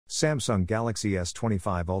Samsung Galaxy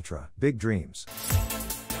S25 Ultra, big dreams.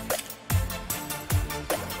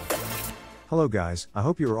 Hello guys, I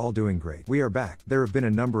hope you are all doing great. We are back. There have been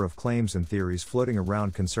a number of claims and theories floating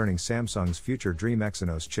around concerning Samsung's future dream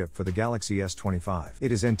Exynos chip for the Galaxy S25.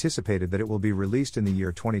 It is anticipated that it will be released in the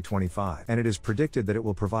year 2025, and it is predicted that it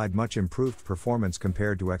will provide much improved performance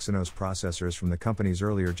compared to Exynos processors from the company's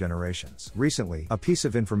earlier generations. Recently, a piece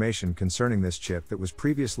of information concerning this chip that was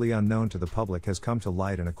previously unknown to the public has come to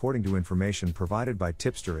light, and according to information provided by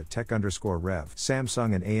tipster at tech_rev,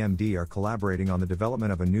 Samsung and AMD are collaborating on the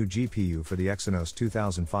development of a new GPU for the Exynos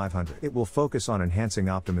 2500. It will focus on enhancing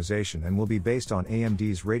optimization and will be based on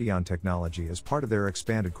AMD's Radeon technology as part of their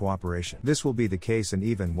expanded cooperation. This will be the case, and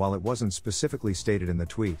even while it wasn't specifically stated in the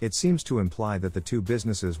tweet, it seems to imply that the two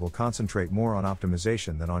businesses will concentrate more on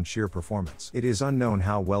optimization than on sheer performance. It is unknown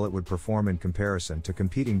how well it would perform in comparison to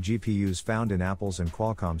competing GPUs found in Apple's and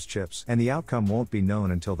Qualcomm's chips, and the outcome won't be known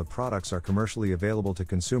until the products are commercially available to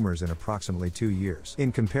consumers in approximately 2 years.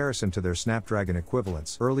 In comparison to their Snapdragon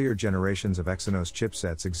equivalents, earlier generations of Exynos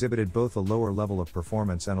chipsets exhibited both a lower level of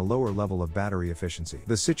performance and a lower level of battery efficiency.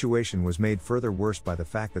 The situation was made further worse by the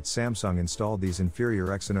fact that Samsung installed these inferior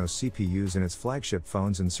Exynos CPUs in its flagship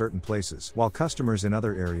phones in certain places, while customers in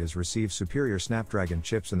other areas received superior Snapdragon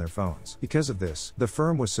chips in their phones. Because of this, the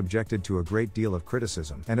firm was subjected to a great deal of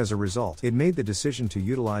criticism, and as a result, it made the decision to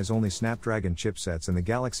utilize only Snapdragon chipsets in the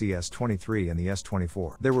Galaxy S23 and the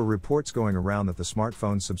S24. There were reports going around that the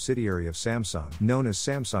smartphone subsidiary of Samsung, known as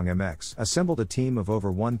Samsung MX, assembled a team of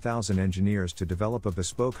over 1,000 engineers to develop a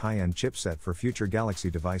bespoke high-end chipset for future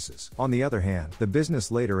Galaxy devices. On the other hand, the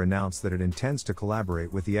business later announced that it intends to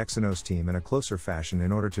collaborate with the Exynos team in a closer fashion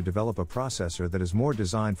in order to develop a processor that is more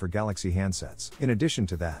designed for Galaxy handsets. In addition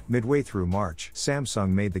to that, midway through March,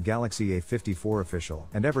 Samsung made the Galaxy A54 official,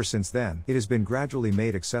 and ever since then, it has been gradually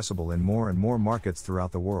made accessible in more and more markets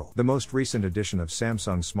throughout the world. The most recent edition of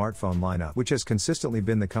Samsung's smartphone lineup, which has consistently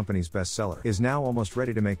been the company's bestseller, is now almost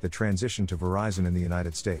ready to make the transition to Verizon in the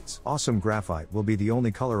United States. Awesome Graphite will be the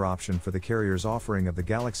only color option for the carrier's offering of the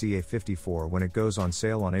Galaxy A54 when it goes on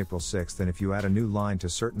sale on April 6th, and if you add a new line to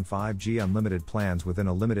certain 5G unlimited plans within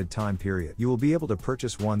a limited time period, you will be able to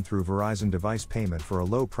purchase one through Verizon device payment for a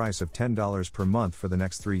low price of $10 per month for the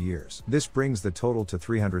next 3 years. This brings the total to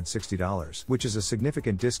 $360, which is a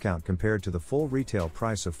significant discount compared to the full retail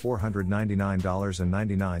price of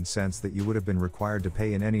 $499.99 that you would have been required to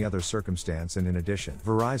pay in any other circumstance, and in addition,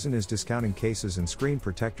 Verizon is discounting cases and screen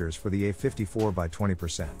protectors for the A54 by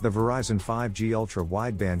 20%. The Verizon 5G Ultra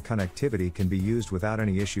wideband connectivity can be used without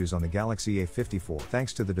any issues on the Galaxy A54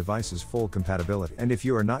 thanks to the device's full compatibility. And if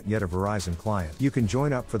you are not yet a Verizon client, you can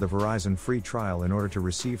join up for the Verizon free trial in order to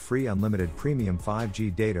receive free unlimited premium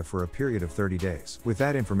 5G data for a period of 30 days. With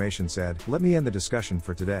that information said, let me end the discussion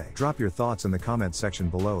for today. Drop your thoughts in the comments section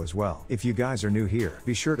below as well. If you guys are new here,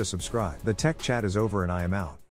 be sure to subscribe. The tech chat is over and I am out.